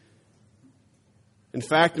In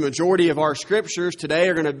fact, the majority of our scriptures today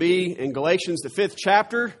are going to be in Galatians, the 5th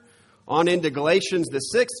chapter, on into Galatians, the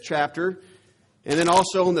 6th chapter, and then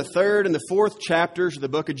also in the 3rd and the 4th chapters of the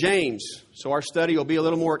book of James. So our study will be a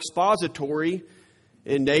little more expository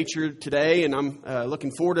in nature today, and I'm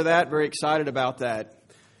looking forward to that, very excited about that.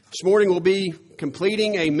 This morning we'll be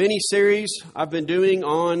completing a mini-series I've been doing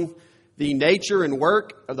on the nature and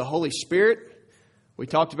work of the Holy Spirit. We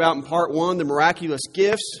talked about in part 1 the miraculous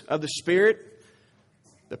gifts of the Spirit,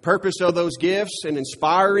 the purpose of those gifts in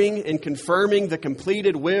inspiring and confirming the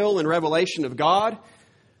completed will and revelation of God.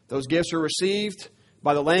 Those gifts are received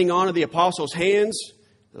by the laying on of the apostles' hands.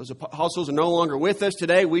 Those apostles are no longer with us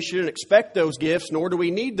today. We shouldn't expect those gifts, nor do we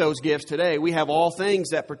need those gifts today. We have all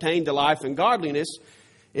things that pertain to life and godliness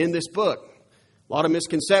in this book. A lot of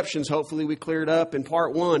misconceptions, hopefully, we cleared up in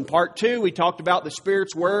part 1. Part 2, we talked about the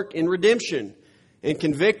Spirit's work in redemption, in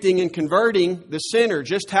convicting and converting the sinner.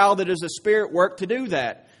 Just how does the Spirit work to do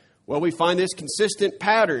that? Well, we find this consistent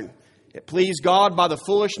pattern. It pleased God by the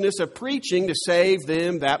foolishness of preaching to save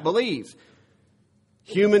them that believe.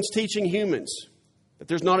 Humans teaching humans. That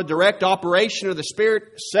there's not a direct operation of the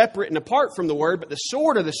Spirit separate and apart from the Word, but the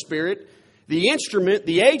sword of the Spirit, the instrument,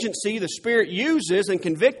 the agency the Spirit uses in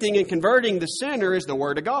convicting and converting the sinner is the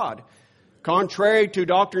Word of God. Contrary to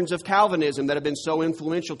doctrines of Calvinism that have been so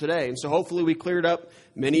influential today. And so hopefully we cleared up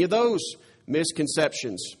many of those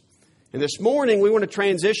misconceptions. And this morning we want to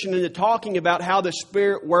transition into talking about how the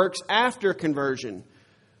Spirit works after conversion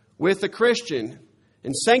with the Christian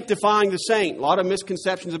and sanctifying the saint. A lot of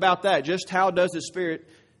misconceptions about that. Just how does the Spirit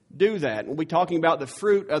do that? We'll be talking about the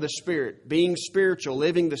fruit of the Spirit, being spiritual,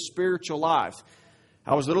 living the spiritual life.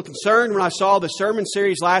 I was a little concerned when I saw the sermon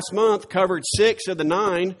series last month covered 6 of the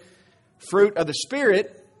 9 fruit of the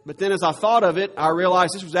Spirit, but then as I thought of it, I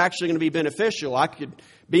realized this was actually going to be beneficial. I could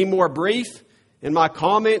be more brief in my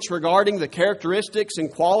comments regarding the characteristics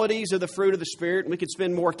and qualities of the fruit of the Spirit, and we could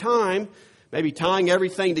spend more time maybe tying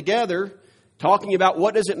everything together, talking about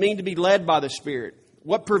what does it mean to be led by the Spirit?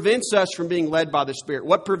 What prevents us from being led by the Spirit?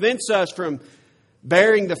 What prevents us from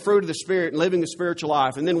bearing the fruit of the Spirit and living the spiritual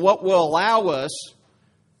life? And then what will allow us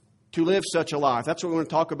to live such a life? That's what we want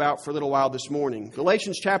to talk about for a little while this morning.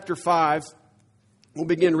 Galatians chapter 5, we'll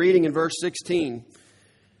begin reading in verse 16.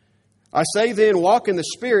 I say then, walk in the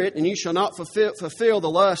Spirit, and you shall not fulfill the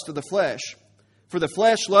lust of the flesh. For the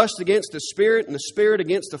flesh lusts against the Spirit, and the Spirit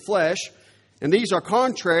against the flesh. And these are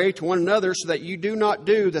contrary to one another, so that you do not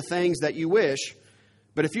do the things that you wish.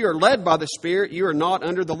 But if you are led by the Spirit, you are not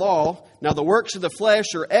under the law. Now the works of the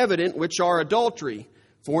flesh are evident, which are adultery,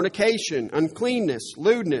 fornication, uncleanness,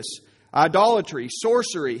 lewdness, idolatry,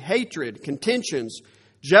 sorcery, hatred, contentions,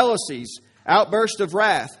 jealousies, outbursts of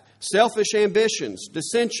wrath, selfish ambitions,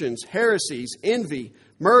 dissensions, heresies, envy,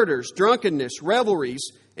 murders, drunkenness,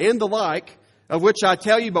 revelries, and the like, of which I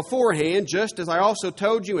tell you beforehand, just as I also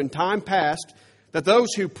told you in time past, that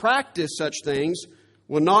those who practice such things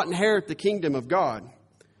will not inherit the kingdom of God.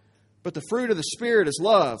 But the fruit of the Spirit is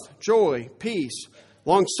love, joy, peace,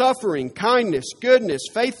 long-suffering, kindness, goodness,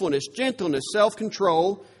 faithfulness, gentleness,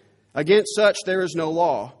 self-control. Against such there is no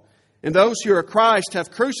law. And those who are Christ have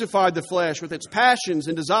crucified the flesh with its passions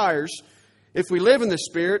and desires. If we live in the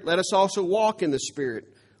Spirit, let us also walk in the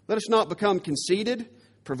Spirit. Let us not become conceited,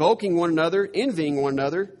 provoking one another, envying one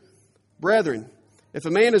another. Brethren, if a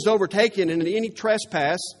man is overtaken in any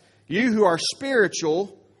trespass, you who are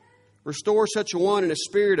spiritual, restore such a one in a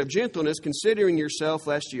spirit of gentleness, considering yourself,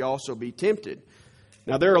 lest you also be tempted.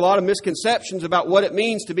 Now, there are a lot of misconceptions about what it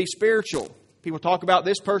means to be spiritual. People talk about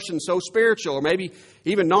this person so spiritual, or maybe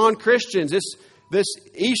even non-Christians, this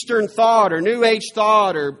Eastern thought or New Age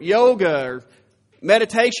thought or yoga or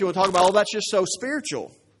meditation. We'll talk about, oh, that's just so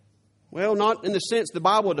spiritual. Well, not in the sense the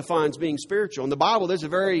Bible defines being spiritual. In the Bible, there's a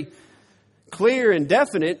very clear and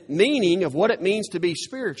definite meaning of what it means to be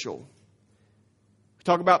spiritual. We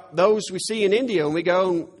talk about those we see in India, and we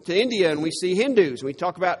go to India and we see Hindus. And we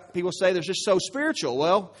talk about, people say they're just so spiritual.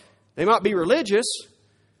 Well, they might be religious,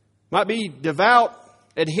 might be devout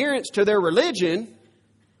adherents to their religion,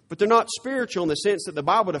 but they're not spiritual in the sense that the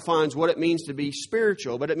Bible defines what it means to be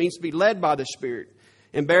spiritual. But it means to be led by the Spirit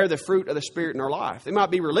and bear the fruit of the Spirit in our life. They might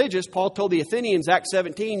be religious. Paul told the Athenians, Acts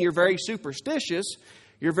 17, you're very superstitious,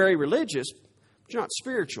 you're very religious, but you're not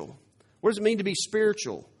spiritual. What does it mean to be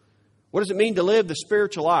spiritual? What does it mean to live the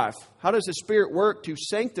spiritual life? How does the Spirit work to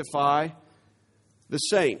sanctify the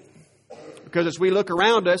saint? Because as we look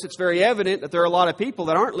around us, it's very evident that there are a lot of people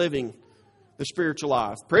that aren't living the spiritual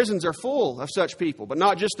life. Prisons are full of such people, but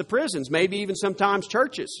not just the prisons, maybe even sometimes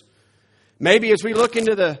churches. Maybe as we look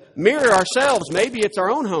into the mirror ourselves, maybe it's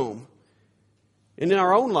our own home. And in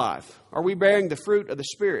our own life, are we bearing the fruit of the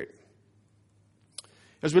Spirit?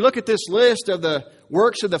 As we look at this list of the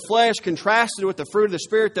works of the flesh contrasted with the fruit of the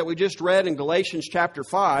Spirit that we just read in Galatians chapter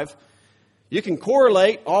 5, you can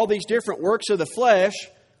correlate all these different works of the flesh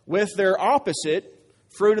with their opposite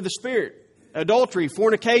fruit of the Spirit. Adultery,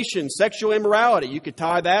 fornication, sexual immorality. You could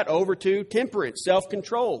tie that over to temperance,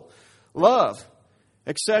 self-control, love,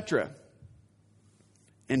 etc.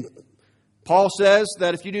 And Paul says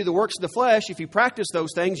that if you do the works of the flesh, if you practice those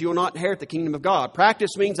things, you will not inherit the kingdom of God.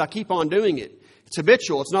 Practice means I keep on doing it. It's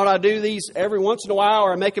habitual. It's not I do these every once in a while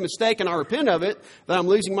or I make a mistake and I repent of it, that I'm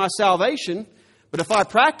losing my salvation. But if I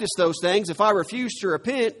practice those things, if I refuse to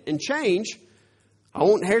repent and change, I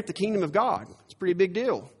won't inherit the kingdom of God. It's a pretty big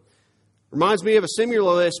deal. Reminds me of a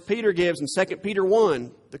similar list Peter gives in 2 Peter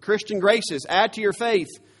 1. The Christian graces, add to your faith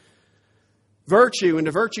virtue, and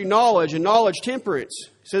to virtue knowledge, and knowledge temperance.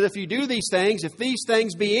 He says if you do these things, if these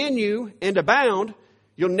things be in you and abound,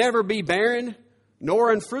 you'll never be barren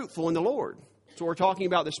nor unfruitful in the Lord. That's what we're talking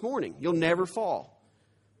about this morning. You'll never fall.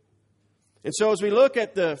 And so as we look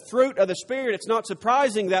at the fruit of the Spirit, it's not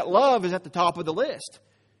surprising that love is at the top of the list.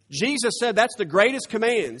 Jesus said that's the greatest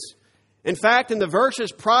commands. In fact, in the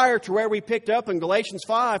verses prior to where we picked up in Galatians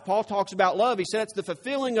 5, Paul talks about love. He said it's the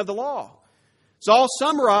fulfilling of the law. It's all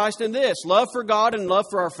summarized in this: love for God and love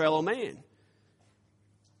for our fellow man.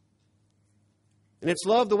 And it's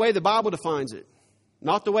love the way the Bible defines it.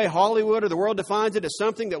 Not the way Hollywood or the world defines it as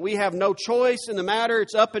something that we have no choice in the matter.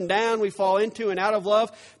 It's up and down, we fall into and out of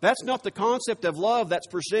love. That's not the concept of love that's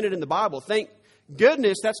presented in the Bible. Thank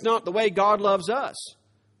goodness that's not the way God loves us.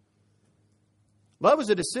 Love is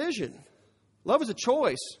a decision. Love is a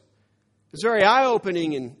choice. It's very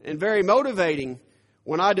eye-opening and very motivating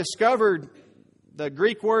when I discovered the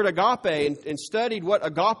Greek word agape and studied what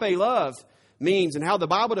agape love means and how the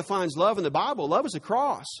Bible defines love in the Bible. Love is a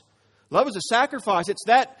cross. Love is a sacrifice. It's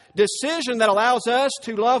that decision that allows us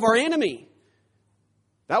to love our enemy.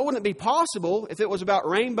 That wouldn't be possible if it was about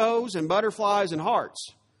rainbows and butterflies and hearts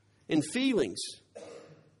and feelings.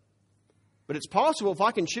 But it's possible if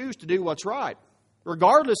I can choose to do what's right,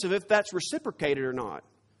 regardless of if that's reciprocated or not.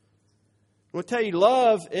 I want to tell you,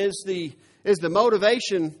 love is the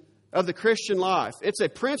motivation of the Christian life. It's a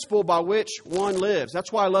principle by which one lives.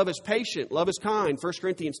 That's why love is patient. Love is kind. 1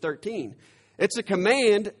 Corinthians 13. It's a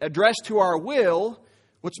command addressed to our will,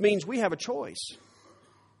 which means we have a choice.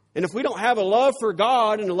 And if we don't have a love for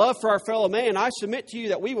God and a love for our fellow man, I submit to you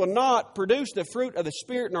that we will not produce the fruit of the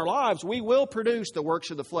Spirit in our lives. We will produce the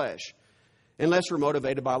works of the flesh unless we're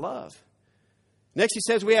motivated by love. Next, he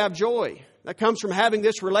says we have joy. That comes from having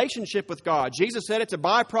this relationship with God. Jesus said it's a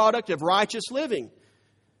byproduct of righteous living.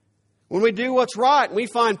 When we do what's right, we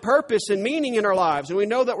find purpose and meaning in our lives, and we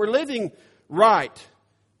know that we're living right.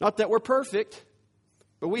 Not that we're perfect,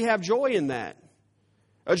 but we have joy in that.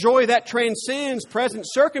 A joy that transcends present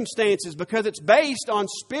circumstances because it's based on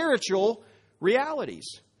spiritual realities.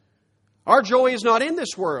 Our joy is not in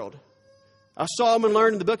this world. As Solomon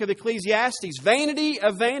learned in the book of Ecclesiastes, vanity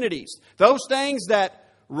of vanities. Those things that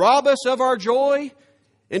rob us of our joy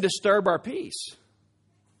and disturb our peace.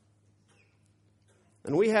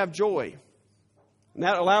 And we have joy. And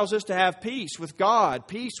that allows us to have peace with God,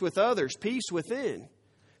 peace with others, peace within.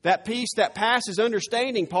 That peace that passes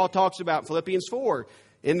understanding, Paul talks about in Philippians 4.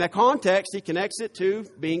 In that context, he connects it to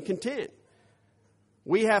being content.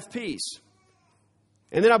 We have peace.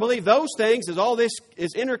 And then I believe those things, as all this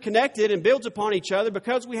is interconnected and builds upon each other,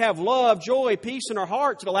 because we have love, joy, peace in our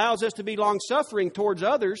hearts, it allows us to be long-suffering towards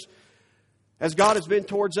others as God has been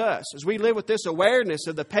towards us. As we live with this awareness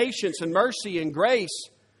of the patience and mercy and grace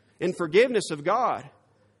and forgiveness of God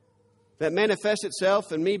that manifests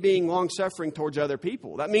itself in me being long-suffering towards other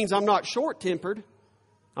people. That means I'm not short-tempered.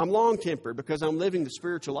 I'm long-tempered because I'm living the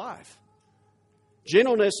spiritual life.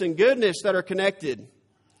 Gentleness and goodness that are connected.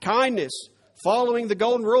 Kindness. Following the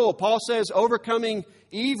golden rule. Paul says overcoming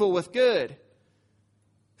evil with good.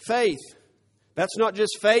 Faith. That's not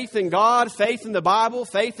just faith in God, faith in the Bible,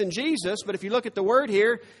 faith in Jesus. But if you look at the word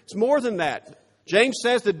here, it's more than that. James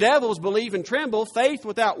says the devils believe and tremble. Faith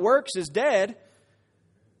without works is dead.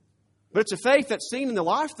 But it's a faith that's seen in the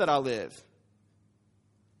life that I live.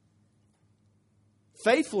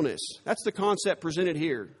 Faithfulness. That's the concept presented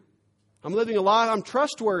here. I'm living a life, I'm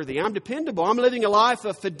trustworthy, I'm dependable. I'm living a life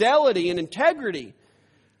of fidelity and integrity.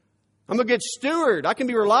 I'm a good steward. I can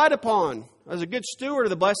be relied upon as a good steward of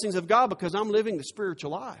the blessings of God because I'm living the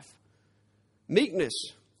spiritual life. Meekness.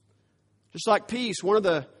 Just like peace, one of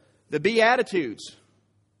the Beatitudes.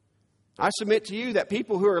 I submit to you that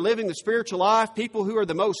people who are living the spiritual life, people who are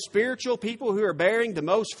the most spiritual, people who are bearing the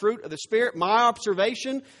most fruit of the Spirit, my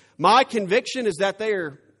observation, my conviction is that they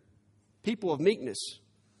are people of meekness.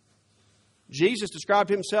 Jesus described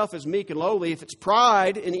himself as meek and lowly. If it's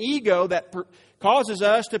pride and ego that causes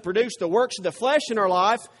us to produce the works of the flesh in our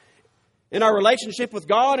life, in our relationship with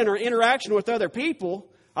God and our interaction with other people,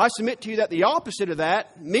 I submit to you that the opposite of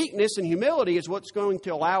that, meekness and humility, is what's going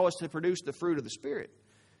to allow us to produce the fruit of the Spirit.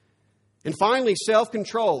 And finally,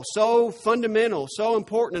 self-control, so fundamental, so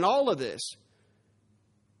important in all of this.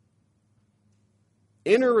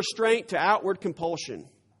 Inner restraint to outward compulsion.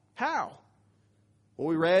 How? Well,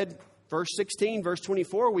 we read verse 16, verse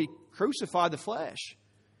 24, we crucify the flesh.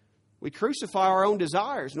 We crucify our own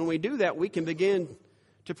desires. And when we do that, we can begin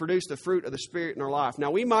to produce the fruit of the Spirit in our life.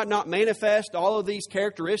 Now, we might not manifest all of these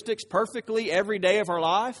characteristics perfectly every day of our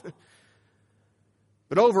life,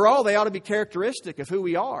 but overall, they ought to be characteristic of who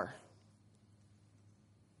we are.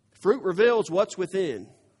 Fruit reveals what's within.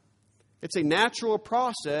 It's a natural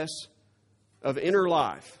process of inner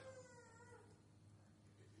life.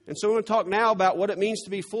 And so I want to talk now about what it means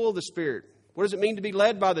to be full of the Spirit. What does it mean to be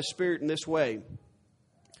led by the Spirit in this way?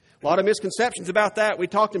 A lot of misconceptions about that. We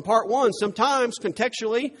talked in part 1. Sometimes,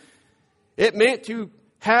 contextually, it meant to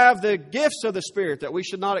have the gifts of the Spirit that we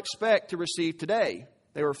should not expect to receive today.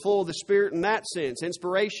 They were full of the Spirit in that sense,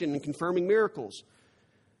 inspiration and confirming miracles.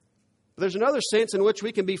 But there's another sense in which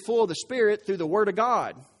we can be full of the Spirit through the Word of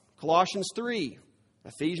God. Colossians 3,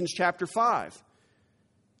 Ephesians chapter 5.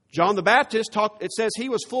 John the Baptist it says he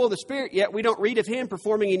was full of the Spirit, yet we don't read of him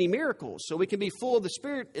performing any miracles. So we can be full of the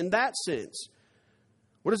Spirit in that sense.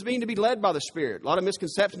 What does it mean to be led by the Spirit? A lot of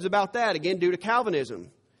misconceptions about that, again, due to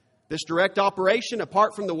Calvinism. This direct operation,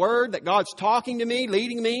 apart from the Word, that God's talking to me,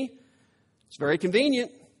 leading me, it's very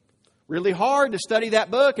convenient. Really hard to study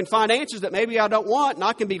that book and find answers that maybe I don't want, and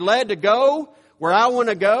I can be led to go where I want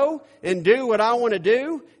to go and do what I want to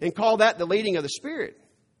do and call that the leading of the Spirit.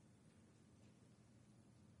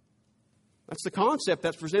 That's the concept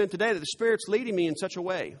that's presented today, that the Spirit's leading me in such a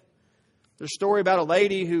way. There's a story about a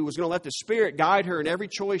lady who was going to let the Spirit guide her in every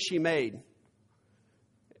choice she made.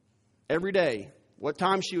 Every day. What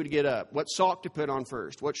time she would get up. What sock to put on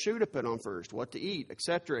first. What shoe to put on first. What to eat,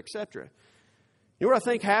 etc., etc. You know what I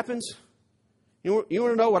think happens? You want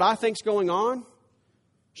to know what I think's going on?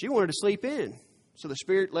 She wanted to sleep in. So the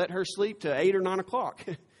Spirit let her sleep to 8 or 9 o'clock.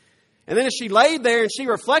 And then as she laid there and she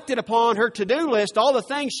reflected upon her to-do list, all the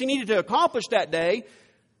things she needed to accomplish that day,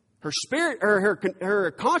 her spirit,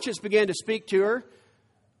 her conscience began to speak to her,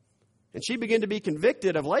 and she began to be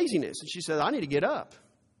convicted of laziness. And she said, I need to get up.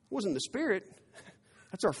 It wasn't the Spirit.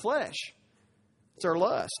 That's our flesh. It's our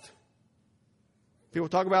lust. People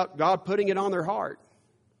talk about God putting it on their heart,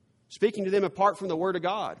 speaking to them apart from the Word of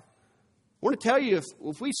God. I want to tell you,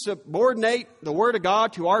 if we subordinate the Word of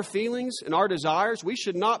God to our feelings and our desires, we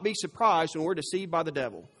should not be surprised when we're deceived by the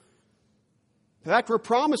devil. In fact, we're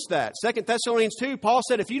promised that. 2 Thessalonians 2, Paul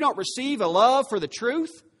said, if you don't receive a love for the truth,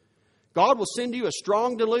 God will send you a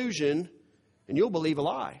strong delusion and you'll believe a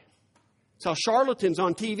lie. It's how charlatans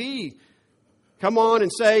on TV come on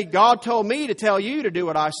and say, God told me to tell you to do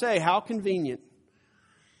what I say. How convenient.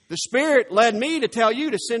 The Spirit led me to tell you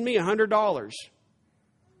to send me $100.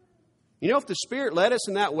 You know, if the Spirit led us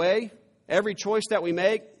in that way, every choice that we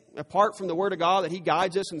make, apart from the Word of God, that He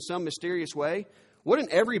guides us in some mysterious way,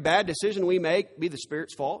 wouldn't every bad decision we make be the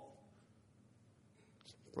Spirit's fault?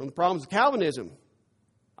 One of the problems of Calvinism.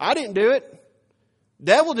 I didn't do it.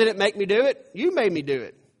 Devil didn't make me do it. You made me do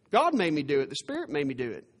it. God made me do it. The Spirit made me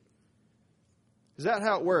do it. Is that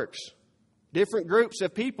how it works? Different groups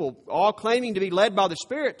of people all claiming to be led by the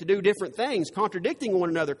Spirit to do different things, contradicting one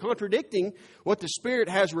another, contradicting what the Spirit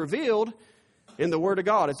has revealed in the Word of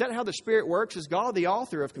God. Is that how the Spirit works? Is God the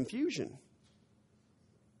author of confusion?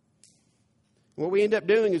 What we end up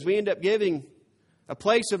doing is we end up giving a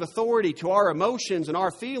place of authority to our emotions and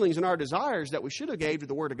our feelings and our desires that we should have gave to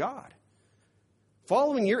the Word of God.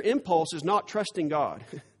 Following your impulse is not trusting God.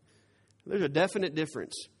 There's a definite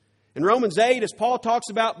difference. In Romans 8, as Paul talks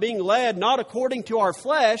about being led not according to our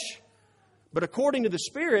flesh, but according to the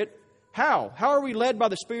Spirit, how? How are we led by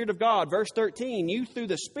the Spirit of God? Verse 13, you through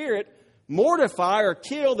the Spirit mortify or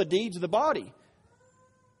kill the deeds of the body.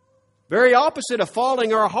 Very opposite of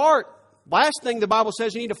following our heart. Last thing the Bible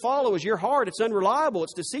says you need to follow is your heart. It's unreliable.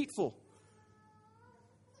 It's deceitful.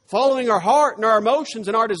 Following our heart and our emotions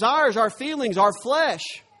and our desires, our feelings, our flesh.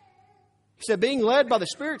 He said being led by the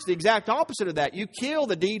Spirit is the exact opposite of that. You kill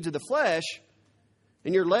the deeds of the flesh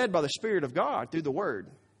and you're led by the Spirit of God through the Word.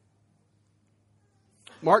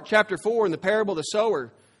 Mark chapter 4 in the parable of the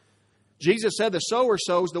sower, Jesus said the sower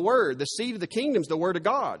sows the Word. The seed of the kingdom is the Word of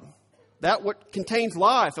God. That what contains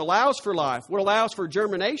life, allows for life. What allows for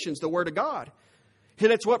germination is the Word of God.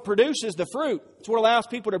 And it's what produces the fruit. It's what allows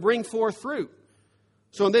people to bring forth fruit.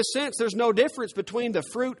 So in this sense, there's no difference between the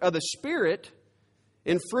fruit of the Spirit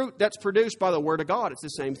and fruit that's produced by the Word of God. It's the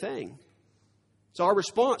same thing. It's our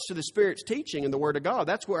response to the Spirit's teaching and the Word of God.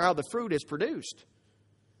 That's how the fruit is produced.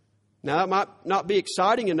 Now, that might not be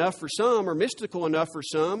exciting enough for some or mystical enough for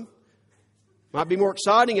some. Might be more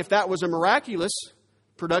exciting if that was a miraculous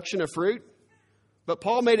production of fruit. But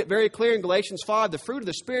Paul made it very clear in Galatians 5, the fruit of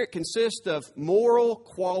the Spirit consists of moral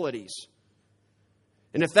qualities.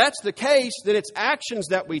 And if that's the case, then it's actions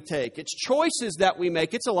that we take. It's choices that we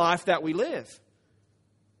make. It's a life that we live.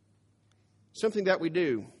 Something that we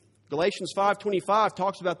do. Galatians 5:25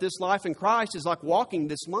 talks about this life in Christ is like walking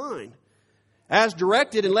this line. As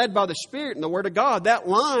directed and led by the Spirit and the Word of God, that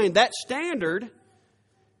line, that standard,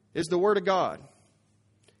 is the Word of God.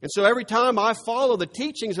 And so every time I follow the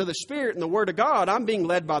teachings of the Spirit and the Word of God, I'm being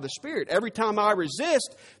led by the Spirit. Every time I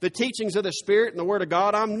resist the teachings of the Spirit and the Word of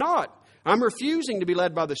God, I'm not. I'm refusing to be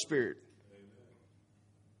led by the Spirit.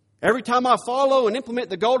 Every time I follow and implement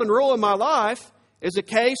the golden rule in my life is a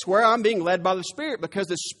case where I'm being led by the Spirit because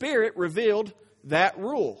the Spirit revealed that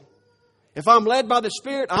rule. If I'm led by the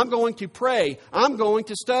Spirit, I'm going to pray. I'm going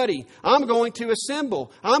to study. I'm going to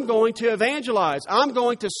assemble. I'm going to evangelize. I'm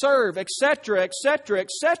going to serve, etc., etc.,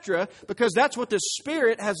 etc., because that's what the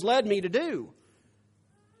Spirit has led me to do.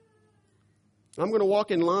 I'm going to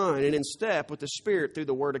walk in line and in step with the Spirit through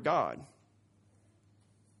the Word of God.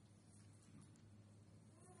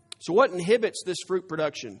 So what inhibits this fruit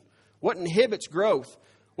production? What inhibits growth?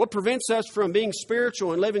 What prevents us from being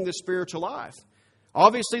spiritual and living the spiritual life?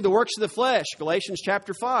 Obviously, the works of the flesh, Galatians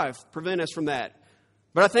chapter 5, prevent us from that.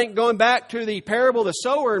 But I think going back to the parable of the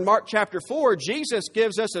sower in Mark chapter 4, Jesus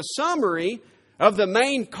gives us a summary of the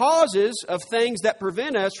main causes of things that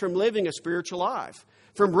prevent us from living a spiritual life,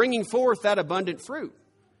 from bringing forth that abundant fruit.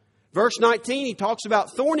 Verse 19, he talks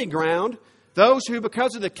about thorny ground, those who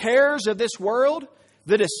because of the cares of this world,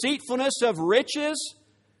 the deceitfulness of riches,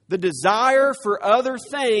 the desire for other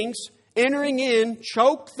things, entering in,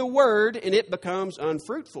 choke the word, and it becomes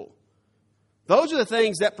unfruitful. Those are the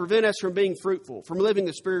things that prevent us from being fruitful, from living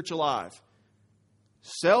the spiritual life.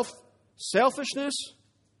 Selfishness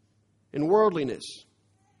and worldliness.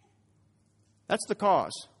 That's the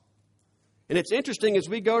cause. And it's interesting as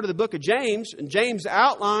we go to the book of James, and James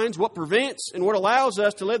outlines what prevents and what allows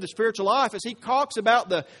us to live the spiritual life as he talks about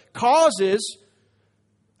the causes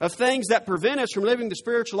of things that prevent us from living the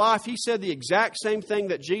spiritual life. He said the exact same thing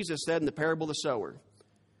that Jesus said in the parable of the sower.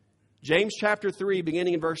 James chapter 3,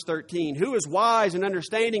 beginning in verse 13. Who is wise and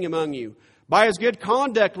understanding among you? By his good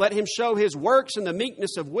conduct let him show his works in the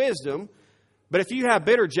meekness of wisdom. But if you have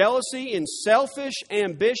bitter jealousy and selfish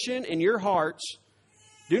ambition in your hearts,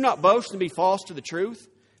 do not boast and be false to the truth.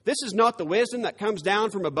 This is not the wisdom that comes down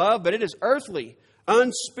from above, but it is earthly,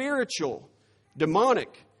 unspiritual,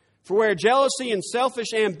 demonic. For where jealousy and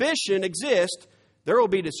selfish ambition exist, there will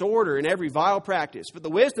be disorder in every vile practice. But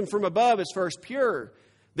the wisdom from above is first pure,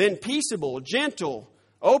 then peaceable, gentle,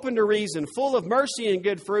 open to reason, full of mercy and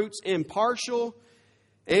good fruits, impartial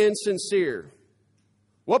and sincere.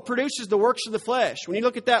 What produces the works of the flesh? When you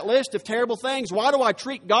look at that list of terrible things, why do I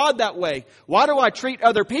treat God that way? Why do I treat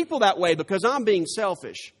other people that way? Because I'm being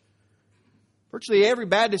selfish. Virtually every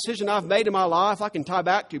bad decision I've made in my life, I can tie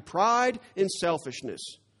back to pride and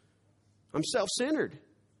selfishness. I'm self-centered.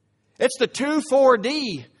 It's the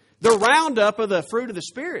 2,4-D, the roundup of the fruit of the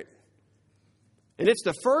Spirit. And it's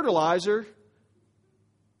the fertilizer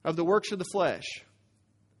of the works of the flesh.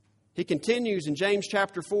 He continues in James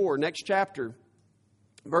chapter 4, next chapter,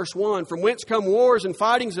 verse 1. From whence come wars and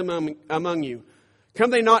fightings among you?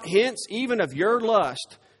 Come they not hence, even of your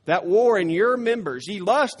lust, that war in your members? Ye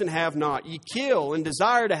lust and have not, ye kill and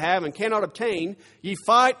desire to have and cannot obtain. Ye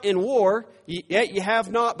fight in war, yet ye have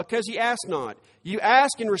not, because ye ask not. You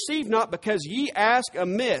ask and receive not, because ye ask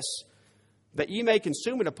amiss, that ye may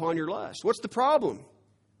consume it upon your lust. What's the problem?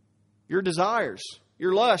 Your desires,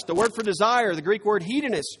 your lust. The word for desire, the Greek word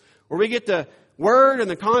hedonist, where we get the word and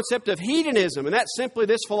the concept of hedonism. And that's simply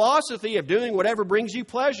this philosophy of doing whatever brings you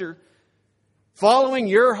pleasure, following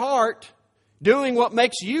your heart, doing what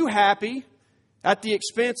makes you happy at the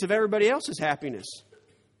expense of everybody else's happiness.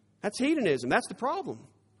 That's hedonism. That's the problem.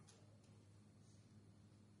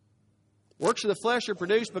 Works of the flesh are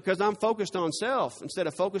produced because I'm focused on self instead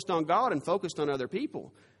of focused on God and focused on other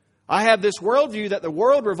people. I have this worldview that the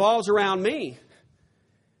world revolves around me.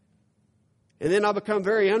 And then I become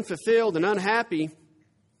very unfulfilled and unhappy.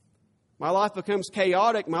 My life becomes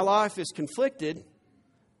chaotic. My life is conflicted.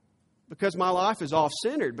 Because my life is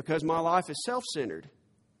off-centered, because my life is self-centered.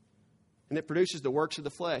 And it produces the works of the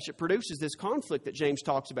flesh. It produces this conflict that James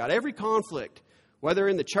talks about. Every conflict, whether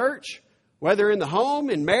in the church whether in the home,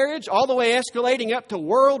 in marriage, all the way escalating up to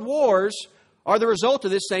world wars, are the result of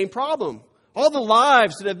this same problem. All the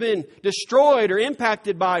lives that have been destroyed or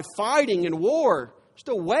impacted by fighting and war, just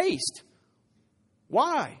a waste.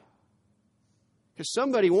 Why? Because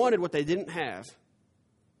somebody wanted what they didn't have.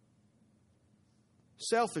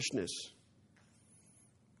 Selfishness.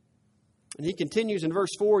 And he continues in verse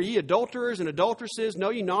 4, Ye adulterers and adulteresses, know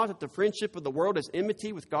ye not that the friendship of the world is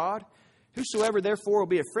enmity with God? Whosoever therefore will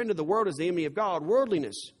be a friend of the world is the enemy of God.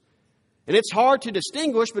 Worldliness. And it's hard to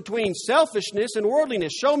distinguish between selfishness and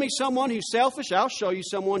worldliness. Show me someone who's selfish, I'll show you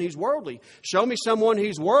someone who's worldly. Show me someone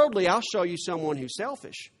who's worldly, I'll show you someone who's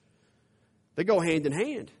selfish. They go hand in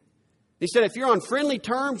hand. He said, if you're on friendly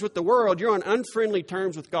terms with the world, you're on unfriendly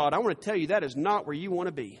terms with God. I want to tell you, that is not where you want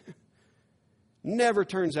to be. Never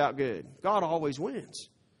turns out good. God always wins.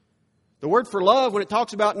 The word for love, when it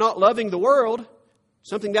talks about not loving the world,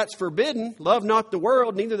 something that's forbidden, love not the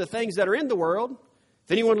world, neither the things that are in the world.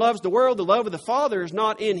 If anyone loves the world, the love of the Father is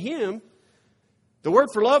not in him. The word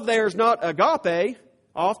for love there is not agape.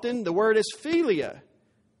 Often the word is philia.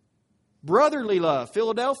 Brotherly love,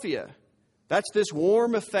 Philadelphia. That's this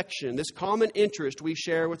warm affection, this common interest we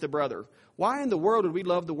share with a brother. Why in the world would we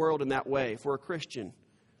love the world in that way if we're a Christian,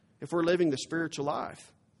 if we're living the spiritual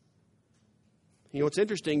life? You know, what's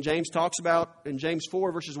interesting, James talks about, in James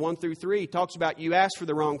 4, verses 1 through 3, he talks about you ask for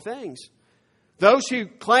the wrong things. Those who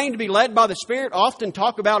claim to be led by the Spirit often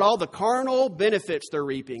talk about all the carnal benefits they're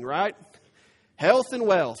reaping, right? Health and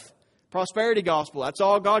wealth. Prosperity gospel. That's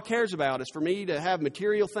all God cares about, is for me to have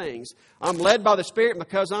material things. I'm led by the Spirit, and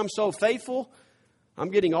because I'm so faithful, I'm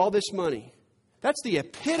getting all this money. That's the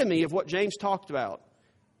epitome of what James talked about.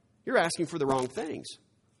 You're asking for the wrong things.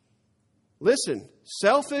 Listen,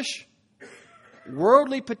 selfish,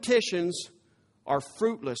 worldly petitions are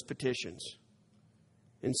fruitless petitions.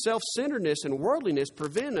 And self-centeredness and worldliness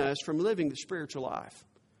prevent us from living the spiritual life.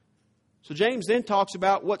 So James then talks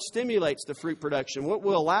about what stimulates the fruit production, what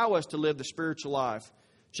will allow us to live the spiritual life.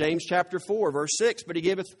 James chapter 4, verse 6, But he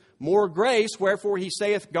giveth more grace, wherefore he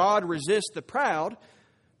saith, God resist the proud,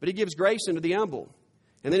 but he gives grace unto the humble.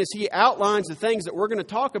 And then as he outlines the things that we're going to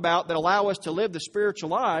talk about that allow us to live the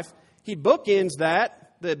spiritual life, he bookends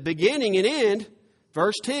that, the beginning and end.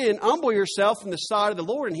 Verse 10, Humble yourself in the sight of the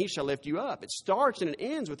Lord, and he shall lift you up. It starts and it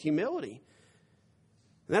ends with humility.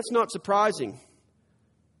 And that's not surprising.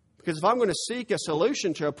 Because if I'm going to seek a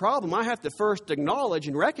solution to a problem, I have to first acknowledge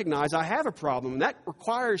and recognize I have a problem. And that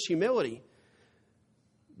requires humility.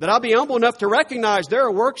 That I'll be humble enough to recognize there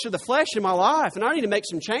are works of the flesh in my life, and I need to make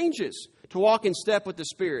some changes to walk in step with the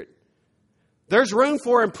Spirit. There's room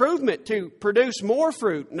for improvement to produce more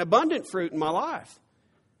fruit and abundant fruit in my life.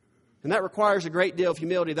 And that requires a great deal of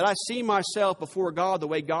humility, that I see myself before God the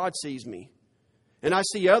way God sees me. And I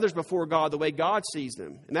see others before God the way God sees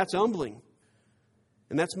them. And that's humbling.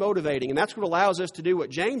 And that's motivating. And that's what allows us to do what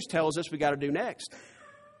James tells us we got to do next.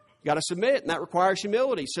 You got to submit, and that requires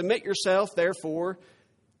humility. Submit yourself, therefore,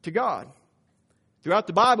 to God. Throughout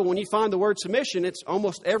the Bible, when you find the word submission, it's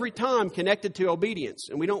almost every time connected to obedience.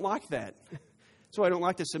 And we don't like that. That's why I don't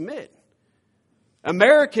like to submit.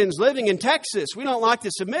 Americans living in Texas, we don't like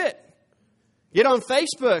to submit. Get on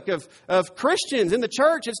Facebook of Christians in the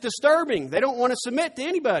church, it's disturbing. They don't want to submit to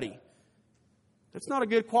anybody. That's not a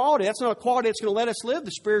good quality. That's not a quality that's going to let us live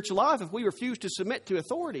the spiritual life if we refuse to submit to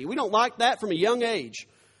authority. We don't like that from a young age.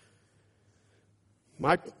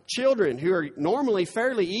 My children, who are normally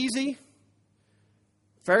fairly easy,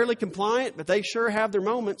 fairly compliant, but they sure have their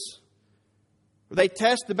moments. They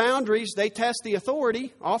test the boundaries. They test the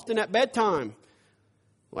authority, often at bedtime.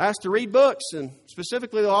 We'll ask to read books, and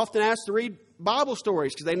specifically they'll often ask to read Bible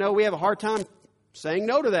stories because they know we have a hard time saying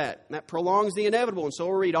no to that. And that prolongs the inevitable, and so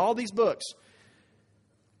we'll read all these books.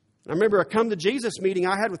 I remember a Come to Jesus meeting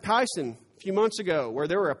I had with Tyson a few months ago where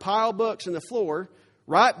there were a pile of books on the floor.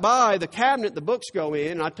 Right by the cabinet the books go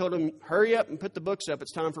in, and I told him, hurry up and put the books up.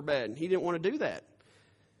 It's time for bed. And he didn't want to do that.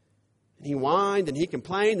 And he whined and he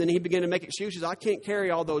complained, and he began to make excuses. I can't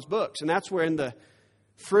carry all those books. And that's when the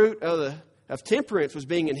fruit of temperance was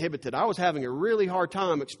being inhibited. I was having a really hard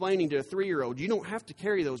time explaining to a 3-year-old, you don't have to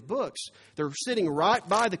carry those books. They're sitting right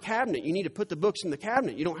by the cabinet. You need to put the books in the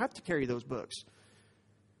cabinet. You don't have to carry those books.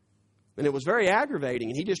 And it was very aggravating,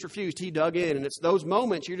 and he just refused. He dug in, and it's those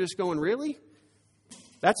moments you're just going, really?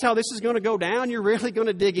 That's how this is going to go down? You're really going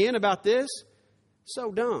to dig in about this?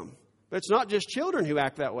 So dumb. But it's not just children who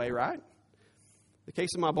act that way, right? In the case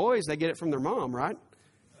of my boys, they get it from their mom, right?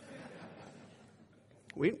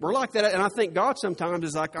 We're like that, and I think God sometimes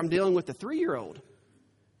is like, I'm dealing with a 3-year-old.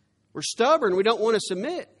 We're stubborn. We don't want to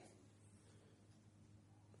submit.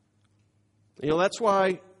 That's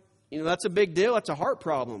why, that's a big deal. That's a heart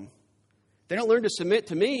problem. they don't learn to submit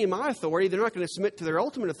to me and my authority, they're not going to submit to their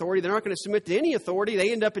ultimate authority. They're not going to submit to any authority.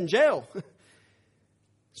 They end up in jail.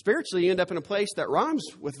 Spiritually, you end up in a place that rhymes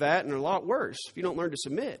with that and a lot worse if you don't learn to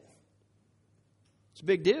submit. It's a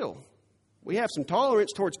big deal. We have some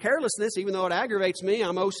tolerance towards carelessness, even though it aggravates me.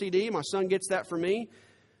 I'm OCD. My son gets that from me.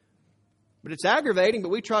 But it's aggravating, but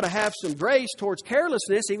we try to have some grace towards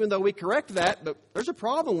carelessness, even though we correct that. But there's a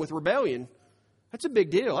problem with rebellion. That's a big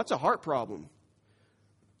deal. That's a heart problem.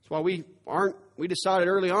 That's why we decided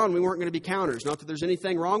early on we weren't going to be counters. Not that there's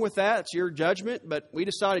anything wrong with that. It's your judgment. But we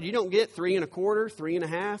decided you don't get 3 1/4, 3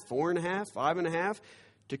 1/2, 4 1/2, 5 1/2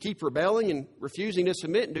 to keep rebelling and refusing to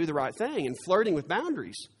submit and do the right thing and flirting with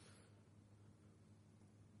boundaries.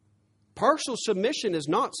 Partial submission is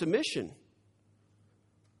not submission.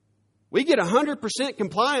 We get 100%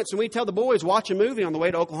 compliance when we tell the boys, watch a movie on the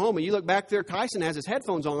way to Oklahoma. You look back there, Tyson has his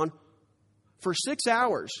headphones on for 6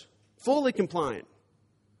 hours, fully compliant.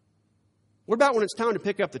 What about when it's time to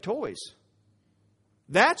pick up the toys?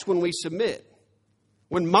 That's when we submit.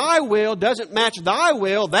 When my will doesn't match thy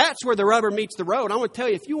will, that's where the rubber meets the road. I want to tell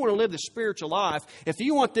you, if you want to live the spiritual life, if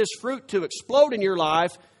you want this fruit to explode in your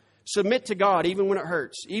life, submit to God even when it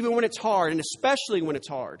hurts, even when it's hard, and especially when it's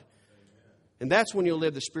hard. And that's when you'll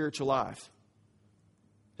live the spiritual life.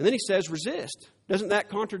 And then he says, resist. Doesn't that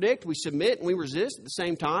contradict? We submit and we resist at the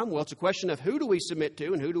same time. Well, it's a question of who do we submit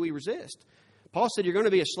to and who do we resist? Paul said you're going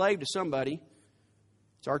to be a slave to somebody.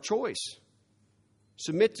 It's our choice.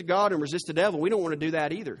 Submit to God and resist the devil. We don't want to do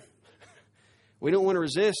that either. We don't want to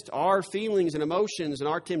resist our feelings and emotions and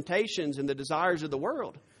our temptations and the desires of the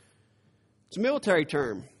world. It's a military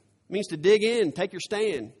term. It means to dig in, take your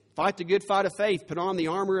stand, fight the good fight of faith, put on the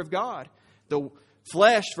armor of God. The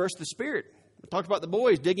flesh versus the spirit. We talked about the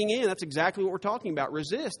boys digging in. That's exactly what we're talking about.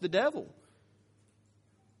 Resist the devil.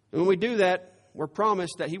 And when we do that, we're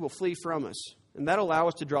promised that he will flee from us. And that'll allow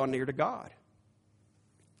us to draw near to God.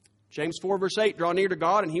 James 4 verse 8, draw near to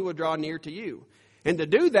God and he will draw near to you. And to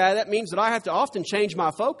do that, that means that I have to often change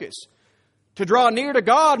my focus. To draw near to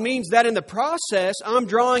God means that in the process, I'm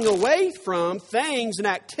drawing away from things and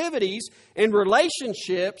activities and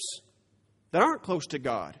relationships that aren't close to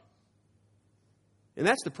God. And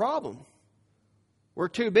that's the problem. We're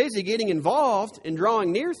too busy getting involved in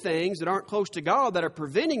drawing near things that aren't close to God that are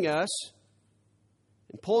preventing us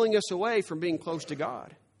and pulling us away from being close to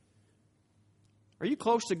God. Are you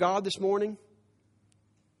close to God this morning?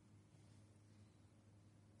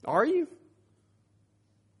 Are you?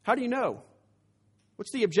 How do you know?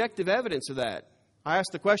 What's the objective evidence of that? I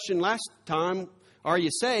asked the question last time, are you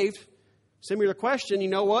saved? Similar question, you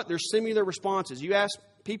know what? There's similar responses. You ask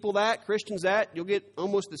people that, Christians that, you'll get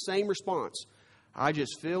almost the same response. I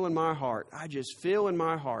just feel in my heart. I just feel in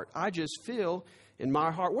my heart. I just feel in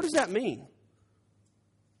my heart. What does that mean?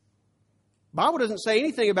 The Bible doesn't say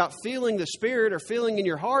anything about feeling the Spirit or feeling in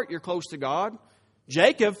your heart you're close to God.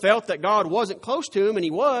 Jacob felt that God wasn't close to him, and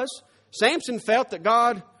he was. Samson felt that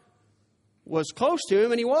God was close to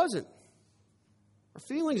him, and he wasn't. Our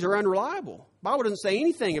feelings are unreliable. The Bible doesn't say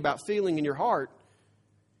anything about feeling in your heart.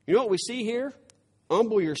 You know what we see here?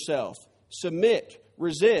 Humble yourself, submit,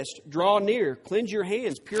 resist, draw near, cleanse your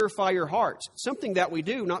hands, purify your hearts. Something that we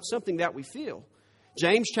do, not something that we feel.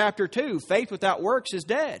 James chapter 2, faith without works is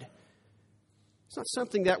dead. It's not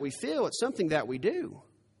something that we feel, it's something that we do.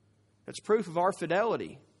 That's proof of our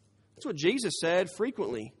fidelity. That's what Jesus said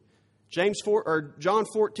frequently. John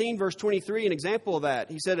 14, verse 23, an example of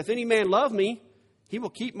that. He said, if any man love me, he will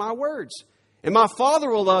keep my words. And my Father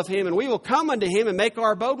will love him, and we will come unto him and make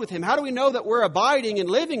our abode with him. How do we know that we're abiding and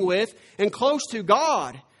living with and close to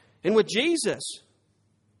God and with Jesus?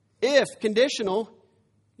 If, conditional,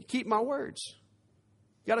 you keep my words.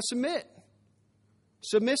 You got to submit.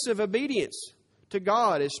 Submissive obedience to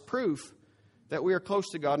God is proof that we are close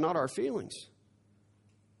to God, not our feelings.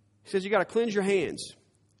 He says you got to cleanse your hands.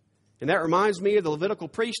 And that reminds me of the Levitical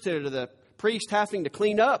priesthood, of the priest having to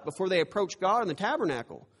clean up before they approach God in the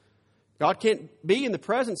tabernacle. God can't be in the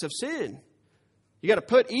presence of sin. You got to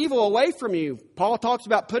put evil away from you. Paul talks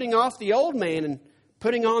about putting off the old man and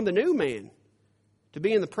putting on the new man to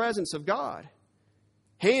be in the presence of God.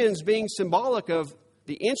 Hands being symbolic of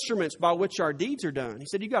the instruments by which our deeds are done. He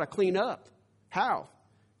said you got to clean up. How?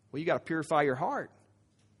 Well, you got to purify your heart.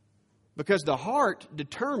 Because the heart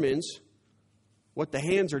determines what the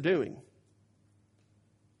hands are doing.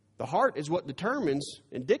 The heart is what determines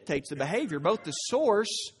and dictates the behavior. Both the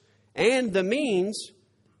source and the means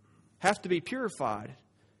have to be purified.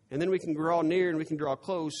 And then we can draw near and we can draw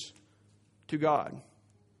close to God.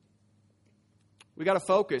 We got to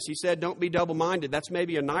focus. He said, don't be double-minded. That's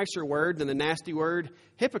maybe a nicer word than the nasty word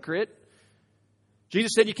hypocrite.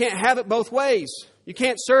 Jesus said you can't have it both ways. You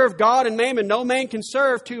can't serve God and mammon. No man can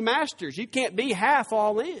serve two masters. You can't be half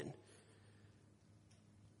all in.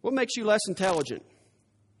 What makes you less intelligent?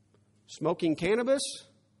 Smoking cannabis?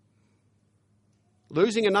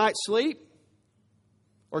 Losing a night's sleep?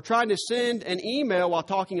 Or trying to send an email while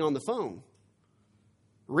talking on the phone?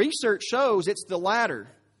 Research shows it's the latter.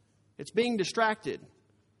 It's being distracted.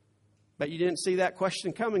 Bet you didn't see that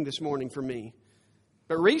question coming this morning from me.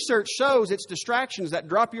 But research shows it's distractions that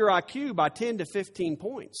drop your IQ by 10 to 15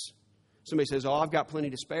 points. Somebody says, oh, I've got plenty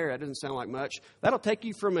to spare. That doesn't sound like much. That'll take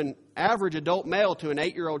you from an average adult male to an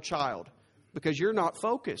 8-year-old child because you're not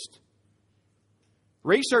focused.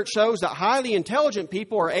 Research shows that highly intelligent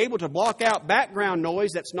people are able to block out background noise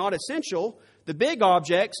that's not essential, the big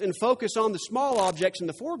objects, and focus on the small objects in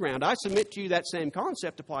the foreground. I submit to you that same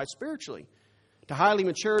concept applies spiritually to highly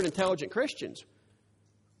mature and intelligent Christians.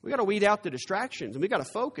 We've got to weed out the distractions, and we've got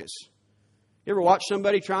to focus. You ever watch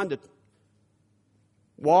somebody trying to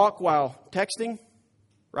walk while texting?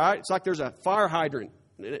 Right? It's like there's a fire hydrant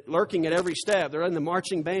lurking at every step. They're in the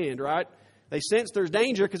marching band, right? They sense there's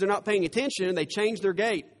danger because they're not paying attention, and they change their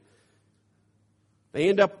gait. They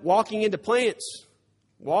end up walking into plants,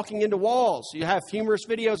 walking into walls. You have humorous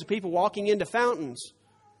videos of people walking into fountains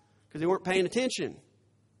because they weren't paying attention.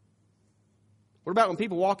 What about when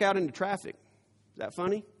people walk out into traffic? Is that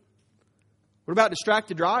funny? What about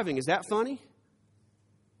distracted driving? Is that funny?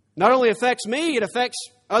 Not only affects me, it affects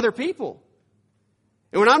other people.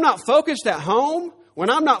 And when I'm not focused at home, when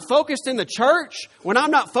I'm not focused in the church, when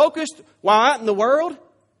I'm not focused while out in the world, it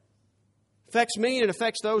affects me and it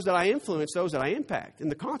affects those that I influence, those that I impact.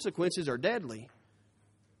 And the consequences are deadly.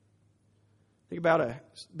 Think about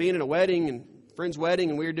being in a wedding, and friend's wedding,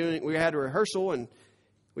 and we had a rehearsal, and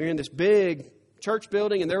we were in this big church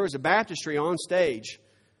building, and there was a baptistry on stage.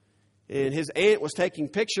 And his aunt was taking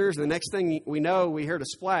pictures, and the next thing we know, we heard a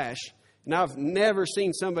splash. And I've never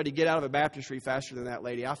seen somebody get out of a baptistry faster than that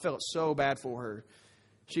lady. I felt so bad for her.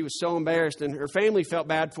 She was so embarrassed, and her family felt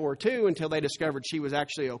bad for her too until they discovered she was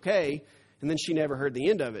actually okay. And then she never heard the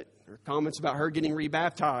end of it. Or comments about her getting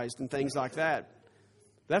rebaptized and things like that.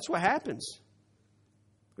 That's what happens.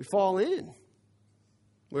 We fall in.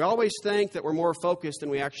 We always think that we're more focused than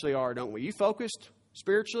we actually are, don't we? You focused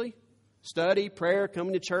spiritually? Study, prayer,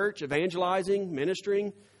 coming to church, evangelizing,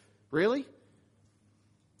 ministering? Really?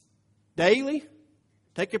 Daily?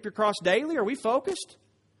 Take up your cross daily? Are we focused?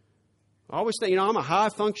 I always think, I'm a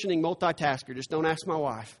high-functioning multitasker. Just don't ask my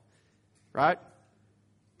wife. Right?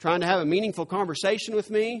 Trying to have a meaningful conversation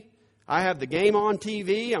with me. I have the game on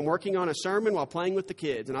TV. I'm working on a sermon while playing with the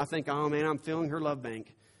kids. And I think, oh man, I'm filling her love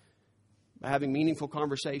bank by having meaningful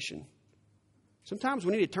conversation. Sometimes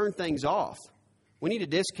we need to turn things off. We need to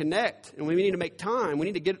disconnect, and we need to make time. We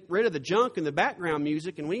need to get rid of the junk and the background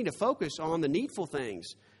music, and we need to focus on the needful things,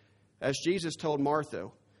 as Jesus told Martha.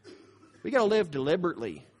 We got to live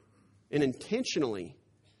deliberately and intentionally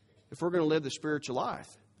if we're going to live the spiritual life.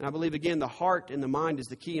 And I believe, again, the heart and the mind is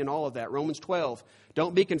the key in all of that. Romans 12,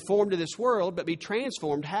 don't be conformed to this world, but be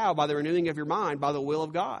transformed. How? By the renewing of your mind, by the will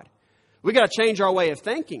of God. We got to change our way of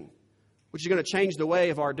thinking, which is going to change the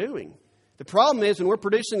way of our doing. The problem is when we're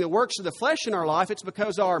producing the works of the flesh in our life, it's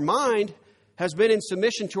because our mind has been in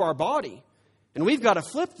submission to our body. And we've got to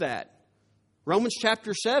flip that. Romans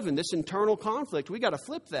chapter 7, this internal conflict, we've got to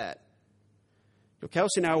flip that.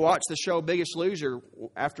 Kelsey and I watched the show Biggest Loser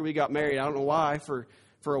after we got married. I don't know why, for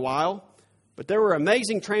a while. But there were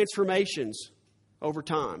amazing transformations over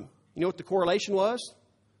time. You know what the correlation was?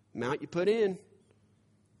 Amount you put in.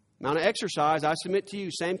 Amount of exercise. I submit to you,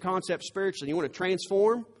 same concept spiritually. You want to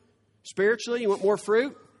transform spiritually? You want more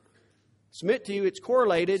fruit? Submit to you, it's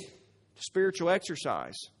correlated to spiritual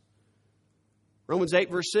exercise. Romans 8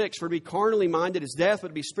 verse 6, for to be carnally minded is death, but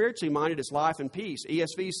to be spiritually minded is life and peace.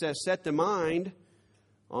 ESV says, set the mind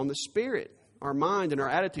on the Spirit, our mind and our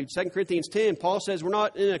attitude. 2 Corinthians 10, Paul says we're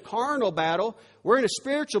not in a carnal battle, we're in a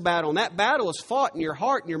spiritual battle. And that battle is fought in your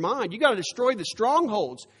heart and your mind. You've got to destroy the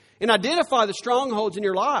strongholds and identify the strongholds in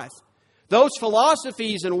your life. Those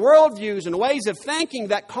philosophies and worldviews and ways of thinking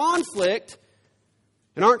that conflict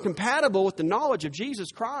and aren't compatible with the knowledge of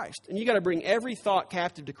Jesus Christ. And you've got to bring every thought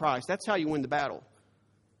captive to Christ. That's how you win the battle.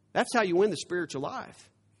 That's how you win the spiritual life.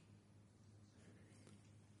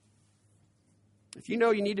 If you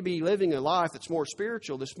know you need to be living a life that's more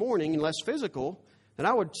spiritual this morning and less physical, then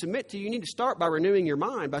I would submit to you, you need to start by renewing your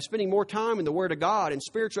mind, by spending more time in the Word of God and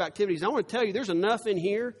spiritual activities. I want to tell you, there's enough in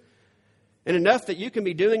here and enough that you can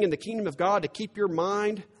be doing in the kingdom of God to keep your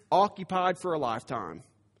mind occupied for a lifetime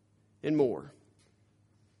and more.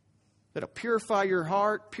 That'll purify your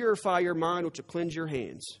heart, purify your mind, which will cleanse your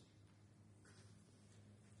hands.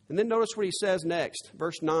 And then notice what he says next.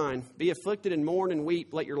 Verse 9. Be afflicted and mourn and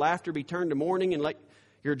weep. Let your laughter be turned to mourning and let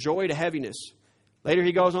your joy to heaviness. Later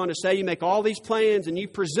he goes on to say, you make all these plans and you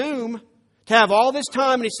presume to have all this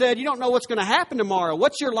time. And he said, you don't know what's going to happen tomorrow.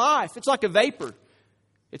 What's your life? It's like a vapor.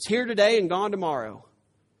 It's here today and gone tomorrow.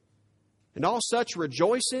 And all such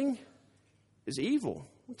rejoicing is evil.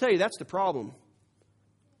 I'll tell you, that's the problem.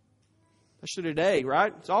 Especially today,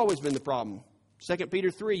 right? It's always been the problem. 2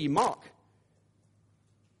 Peter 3, you mock.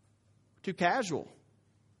 Too casual.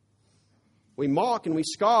 We mock and we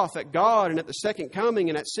scoff at God and at the second coming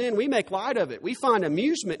and at sin. We make light of it. We find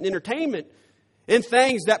amusement and entertainment in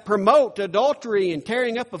things that promote adultery and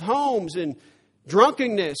tearing up of homes and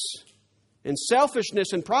drunkenness and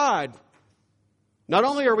selfishness and pride. Not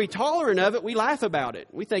only are we tolerant of it, we laugh about it.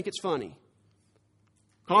 We think it's funny.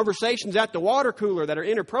 Conversations at the water cooler that are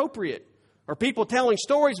inappropriate. Or people telling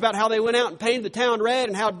stories about how they went out and painted the town red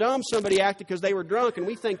and how dumb somebody acted because they were drunk. And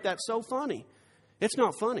we think that's so funny. It's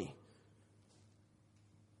not funny.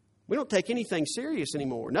 We don't take anything serious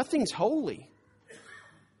anymore. Nothing's holy.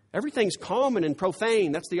 Everything's common and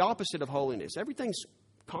profane. That's the opposite of holiness. Everything's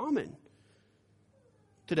common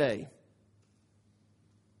today.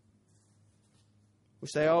 We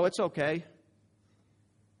say, oh, it's okay.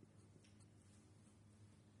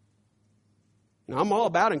 Now, I'm all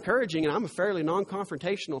about encouraging, and I'm a fairly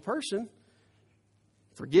non-confrontational person.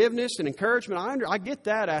 Forgiveness and encouragement, I get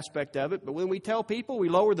that aspect of it. But when we tell people, we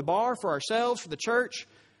lower the bar for ourselves, for the church,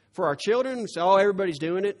 for our children. We say, oh, everybody's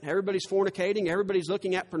doing it. Everybody's fornicating. Everybody's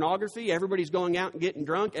looking at pornography. Everybody's going out and getting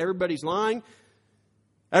drunk. Everybody's lying.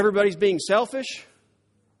 Everybody's being selfish.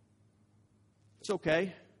 It's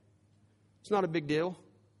okay. It's not a big deal.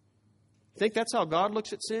 You think that's how God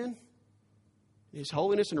looks at sin? His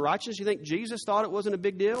holiness and righteousness? You think Jesus thought it wasn't a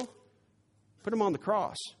big deal? Put him on the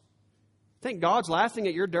cross. Think God's laughing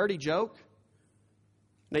at your dirty joke?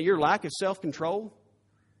 And at your lack of self-control?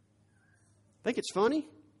 Think it's funny?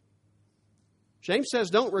 James says,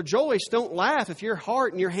 don't rejoice, don't laugh if your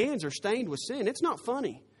heart and your hands are stained with sin. It's not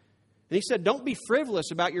funny. And he said, don't be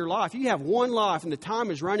frivolous about your life. You have one life and the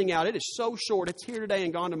time is running out. It is so short. It's here today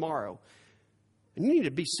and gone tomorrow. And you need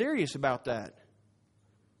to be serious about that.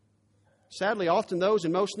 Sadly, often those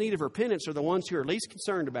in most need of repentance are the ones who are least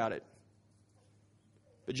concerned about it.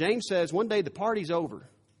 But James says one day the party's over.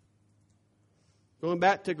 Going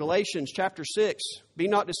back to Galatians chapter 6, be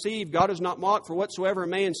not deceived, God is not mocked, for whatsoever a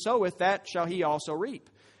man soweth, that shall he also reap.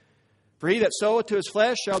 For he that soweth to his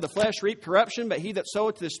flesh shall the flesh reap corruption, but he that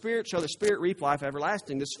soweth to the Spirit shall the Spirit reap life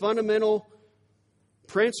everlasting. This fundamental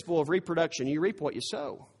principle of reproduction, you reap what you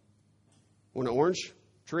sow. Want an orange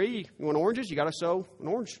tree? You want oranges? You got to sow an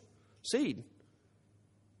orange seed.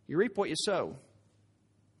 You reap what you sow.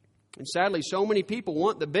 And sadly, so many people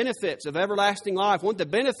want the benefits of everlasting life, want the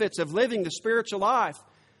benefits of living the spiritual life.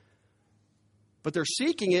 But they're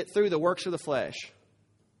seeking it through the works of the flesh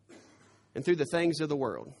and through the things of the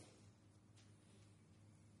world.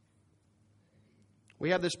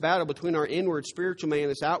 We have this battle between our inward spiritual man and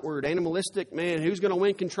this outward animalistic man. Who's going to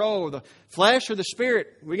win control? The flesh or the spirit?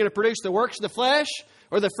 Are we going to produce the works of the flesh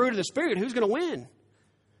or the fruit of the spirit? Who's going to win?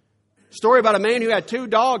 Story about a man who had 2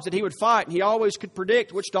 dogs that he would fight, and he always could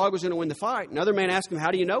predict which dog was going to win the fight. Another man asked him,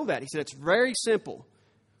 how do you know that? He said, it's very simple.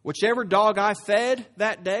 Whichever dog I fed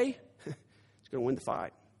that day, it's going to win the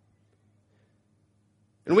fight.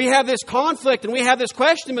 And we have this conflict and we have this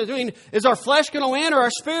question between, is our flesh going to win or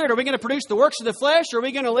our spirit? Are we going to produce the works of the flesh or are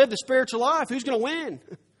we going to live the spiritual life? Who's going to win?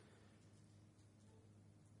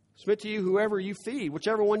 Submit to you, whoever you feed,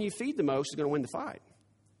 whichever one you feed the most is going to win the fight.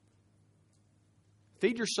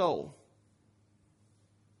 Feed your soul.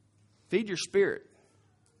 Feed your spirit.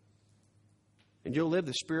 And you'll live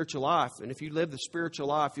the spiritual life. And if you live the spiritual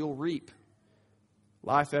life, you'll reap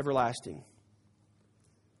life everlasting.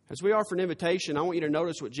 As we offer an invitation, I want you to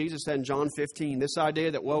notice what Jesus said in John 15. This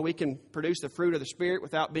idea that, well, we can produce the fruit of the Spirit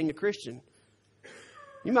without being a Christian.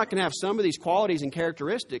 You might can have some of these qualities and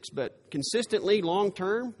characteristics, but consistently, long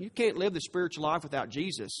term, you can't live the spiritual life without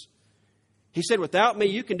Jesus. He said, without me,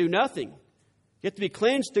 you can do nothing. You have to be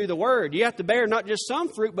cleansed through the Word. You have to bear not just some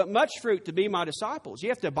fruit, but much fruit to be my disciples. You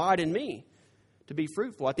have to abide in me to be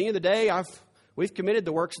fruitful. At the end of the day, we've committed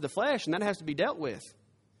the works of the flesh, and that has to be dealt with.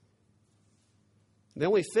 The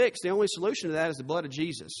only fix, the only solution to that is the blood of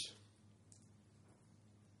Jesus.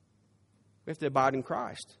 We have to abide in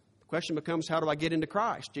Christ. The question becomes, how do I get into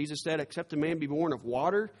Christ? Jesus said, except a man be born of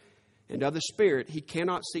water and of the Spirit, he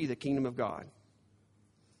cannot see the kingdom of God.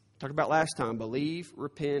 Talked about last time, believe,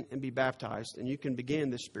 repent, and be baptized, and you can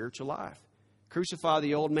begin this spiritual life. Crucify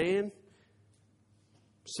the old man,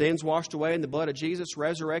 sins washed away in the blood of Jesus,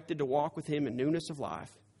 resurrected to walk with him in newness of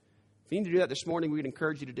life. If you need to do that this morning, we'd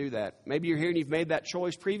encourage you to do that. Maybe you're here and you've made that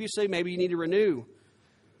choice previously. Maybe you need to renew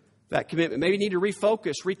that commitment. Maybe you need to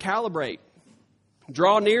refocus, recalibrate.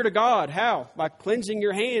 Draw near to God. How? By cleansing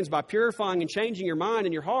your hands, by purifying and changing your mind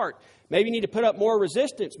and your heart. Maybe you need to put up more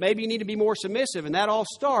resistance. Maybe you need to be more submissive. And that all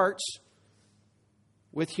starts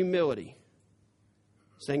with humility.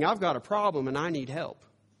 Saying, I've got a problem and I need help.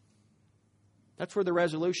 That's where the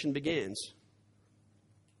resolution begins.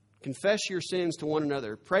 Confess your sins to one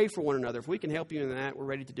another. Pray for one another. If we can help you in that, we're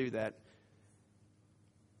ready to do that.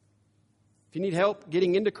 If you need help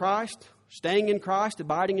getting into Christ, staying in Christ,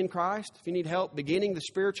 abiding in Christ, if you need help beginning the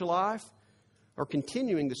spiritual life or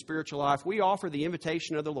continuing the spiritual life, we offer the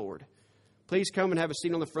invitation of the Lord. Please come and have a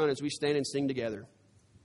seat on the front as we stand and sing together.